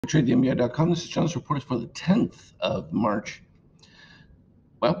TradeTheMBI.com. This is John's report for the 10th of March.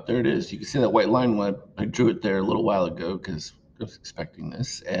 Well, there it is. You can see that white line when I drew it there a little while ago because I was expecting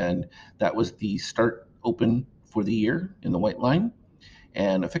this. And that was the start open for the year in the white line.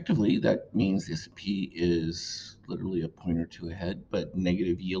 And effectively, that means the S&P is literally a point or two ahead, but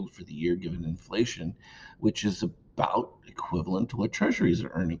negative yield for the year given inflation, which is about equivalent to what treasuries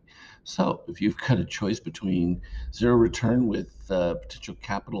are earning. So if you've got a choice between zero return with potential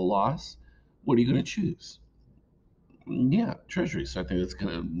capital loss, what are you going to choose? Yeah, treasuries. So I think that's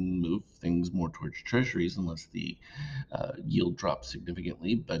going to move things more towards treasuries unless the yield drops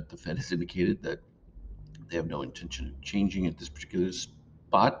significantly. But the Fed has indicated that they have no intention of changing at this particular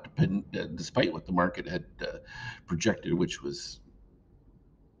spot, despite what the market had projected, which was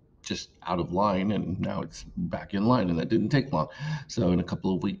just out of line, and now it's back in line, and that didn't take long. So in a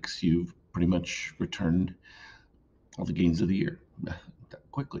couple of weeks, you've pretty much returned all the gains of the year that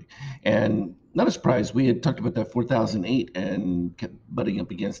quickly. And not a surprise, we had talked about that 4008 and kept butting up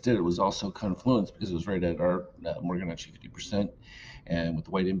against it. It was also Confluence because it was right at our Morgan Stanley 50%, and with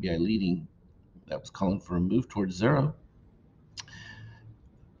the white MBI leading, that was calling for a move towards zero.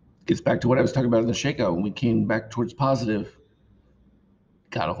 Gets back to what I was talking about in the shakeout. When we came back towards positive,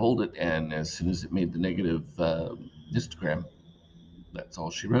 got to hold it. And as soon as it made the negative histogram, that's all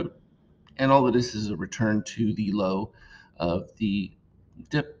she wrote. And all of this is a return to the low of the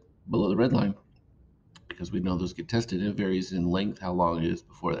dip below the red line because we know those get tested. It varies in length how long it is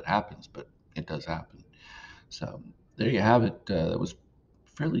before that happens, but it does happen. So there you have it. That was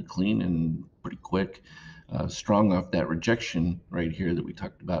fairly clean and pretty quick. Strong off that rejection right here that we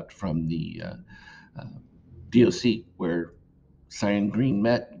talked about from the uh, DOC, where cyan green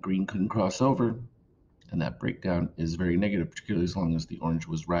met, green couldn't cross over, and that breakdown is very negative, particularly as long as the orange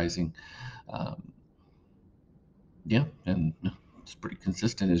was rising. Um, yeah, and it's pretty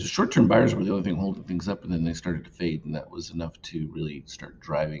consistent. As short-term buyers were the only thing holding things up, and then they started to fade, and that was enough to really start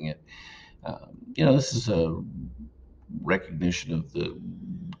driving it. This is a recognition of the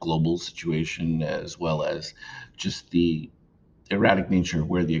global situation as well as just the erratic nature of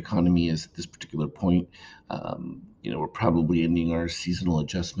where the economy is at this particular point. We're probably ending our seasonal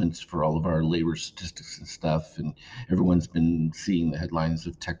adjustments for all of our labor statistics and stuff, and everyone's been seeing the headlines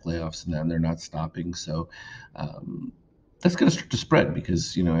of tech layoffs and they're not stopping. So that's going to start to spread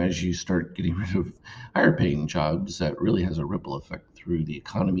because as you start getting rid of higher paying jobs, that really has a ripple effect through the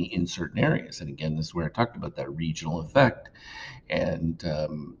economy in certain areas. And again, this is where I talked about that regional effect, and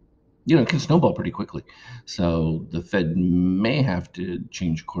it can snowball pretty quickly. So the Fed may have to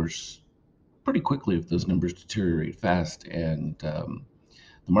change course pretty quickly if those numbers deteriorate fast. And the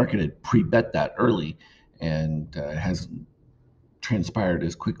market had pre-bet that early, and it hasn't transpired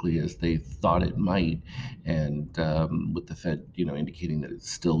as quickly as they thought it might. And with the Fed, indicating that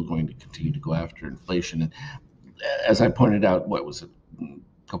it's still going to continue to go after inflation. And as I pointed out, what was it,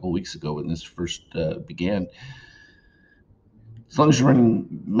 a couple of weeks ago when this first began, as long as you're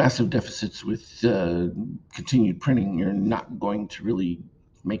running massive deficits with continued printing, you're not going to really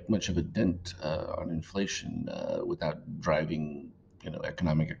make much of a dent on inflation without driving,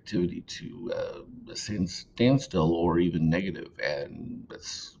 economic activity to a standstill or even negative. And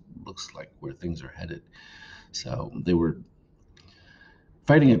that's looks like where things are headed. So they were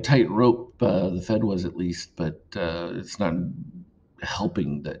fighting a tight rope, the Fed was at least, but it's not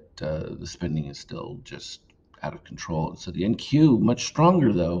helping that the spending is still just out of control. So the NQ much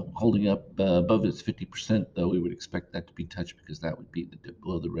stronger though, holding up above its 50%. Though we would expect that to be touched because that would be the dip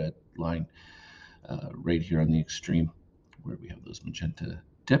below the red line right here on the extreme, where we have those magenta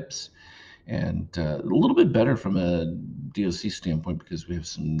dips. And a little bit better from a DOC standpoint because we have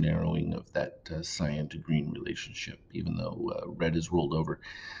some narrowing of that cyan to green relationship, even though red is rolled over.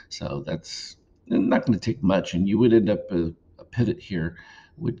 So that's not going to take much, and you would end up a pivot here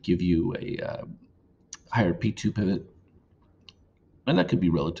would give you a higher P2 pivot, and that could be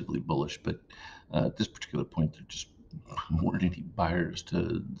relatively bullish. But at this particular point, there just weren't any buyers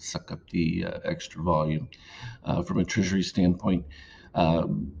to suck up the extra volume. From a treasury standpoint,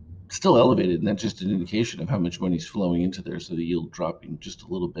 um, still elevated, and that's just an indication of how much money's flowing into there. So the yield dropping just a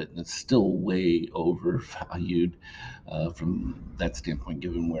little bit, and it's still way overvalued from that standpoint,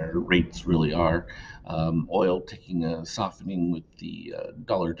 given where rates really are. Oil taking a softening with the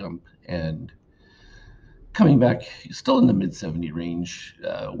dollar dump and coming back still in the mid 70 range,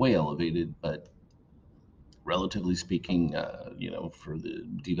 way elevated, but relatively speaking, for the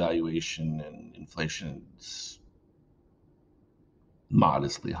devaluation and inflation, it's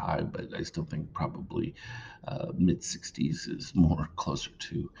modestly high, but I still think probably mid 60s is more closer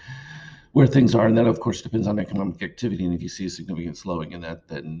to where things are, and that of course depends on economic activity. And if you see a significant slowing in that,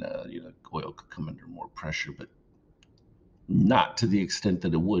 then oil could come under more pressure, but not to the extent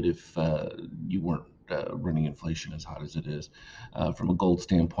that it would if you weren't running inflation as hot as it is. From a gold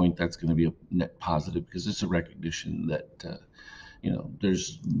standpoint, that's going to be a net positive because it's a recognition that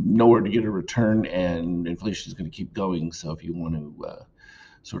there's nowhere to get a return, and inflation is going to keep going. So if you want to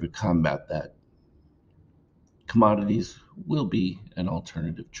sort of combat that, commodities will be an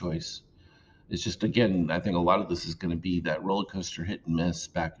alternative choice. It's just, again, I think a lot of this is going to be that roller coaster hit and miss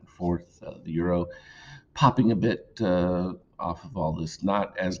back and forth. The euro popping a bit off of all this,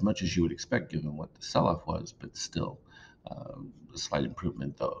 not as much as you would expect given what the sell off was, but still a slight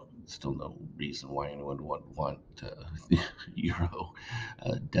improvement, though. Still no reason why anyone would want euro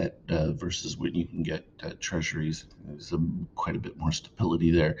debt versus when you can get treasuries. There's quite a bit more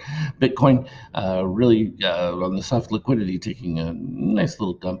stability there. Bitcoin really on the soft liquidity, taking a nice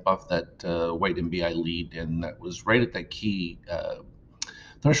little dump off that white MBI lead, and that was right at that key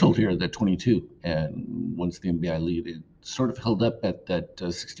threshold here, that 22. And once the MBI lead, it sort of held up at that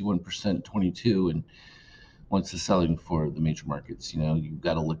 61% 22. And once the selling for the major markets, you've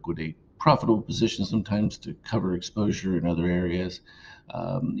got to liquidate profitable positions sometimes to cover exposure in other areas.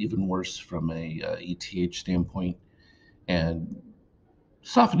 Even worse from a ETH standpoint, and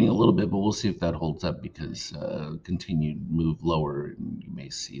softening a little bit, but we'll see if that holds up because continued move lower, and you may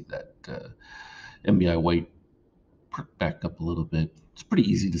see that MBI white perk back up a little bit. It's pretty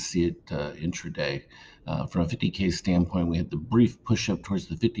easy to see it intraday. From a 50K standpoint, we had the brief push up towards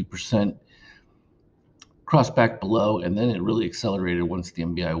the 50%, crossed back below, and then it really accelerated once the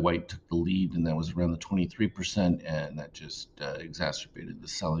MBI white took the lead, and that was around the 23%, and that just exacerbated the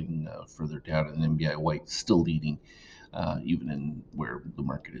selling further down, and the MBI white still leading, even in where the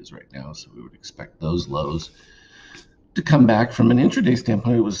market is right now. So we would expect those lows to come back. From an intraday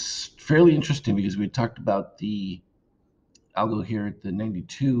standpoint, it was fairly interesting because we talked about the algo here at the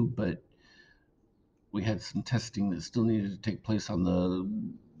 92, but we had some testing that still needed to take place on the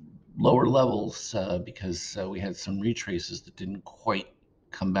lower levels because we had some retraces that didn't quite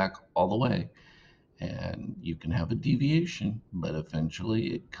come back all the way. And you can have a deviation, but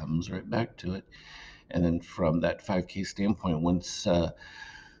eventually it comes right back to it. And then from that 5K standpoint, once that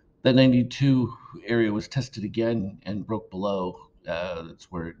 92 area was tested again and broke below, that's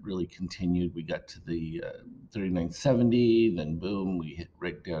where it really continued. We got to the 39.70, then boom, we hit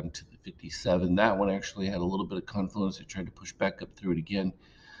right down to the 57. That one actually had a little bit of confluence. I tried to push back up through it again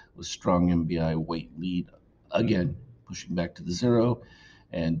with strong MBI weight lead again, pushing back to the zero,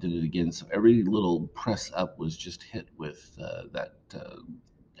 and did it again. So every little press up was just hit with that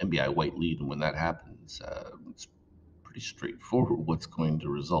MBI weight lead, and when that happens, it's pretty straightforward what's going to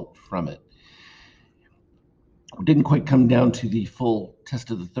result from it. Didn't quite come down to the full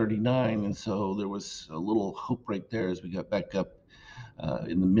test of the 39, and so there was a little hope right there as we got back up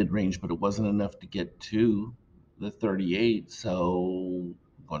in the mid range, but it wasn't enough to get to the 38. So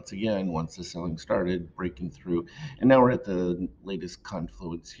once again, once the selling started breaking through, and now we're at the latest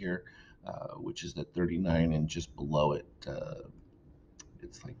confluence here, which is at 39, and just below it,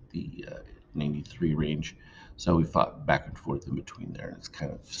 it's like the 93 range. So we fought back and forth in between there, and it's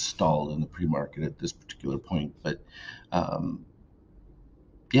kind of stalled in the pre-market at this particular point. But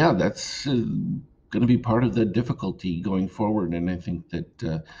yeah, that's going to be part of the difficulty going forward. And I think that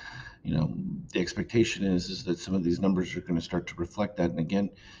the expectation is that some of these numbers are going to start to reflect that. And again,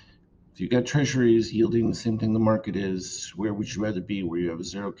 if you've got treasuries yielding the same thing the market is, where would you rather be? Where you have a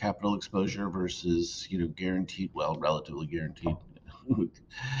zero capital exposure versus guaranteed, well, relatively guaranteed.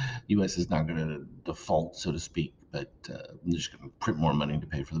 U.S. is not going to default, so to speak, but they're just going to print more money to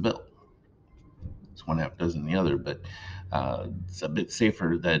pay for the bill. It's one half dozen the other, but it's a bit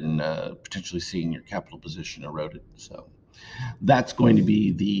safer than potentially seeing your capital position eroded. So that's going to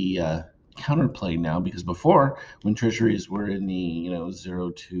be the counterplay now, because before, when treasuries were in the 0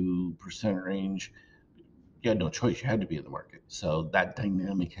 to 2% range, you had no choice. You had to be in the market. So that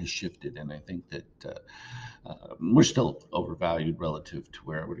dynamic has shifted, and I think that we're still overvalued relative to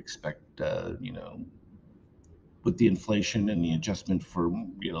where I would expect. With the inflation and the adjustment for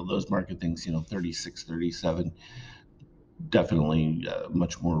those market things, 36, 37, definitely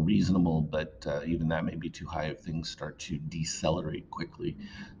much more reasonable. But even that may be too high if things start to decelerate quickly.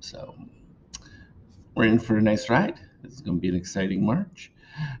 So we're in for a nice ride. This is going to be an exciting March.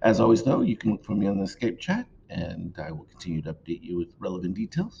 As always, though, you can look for me on the Skype chat, and I will continue to update you with relevant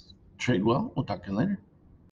details. Trade well. We'll talk to you later.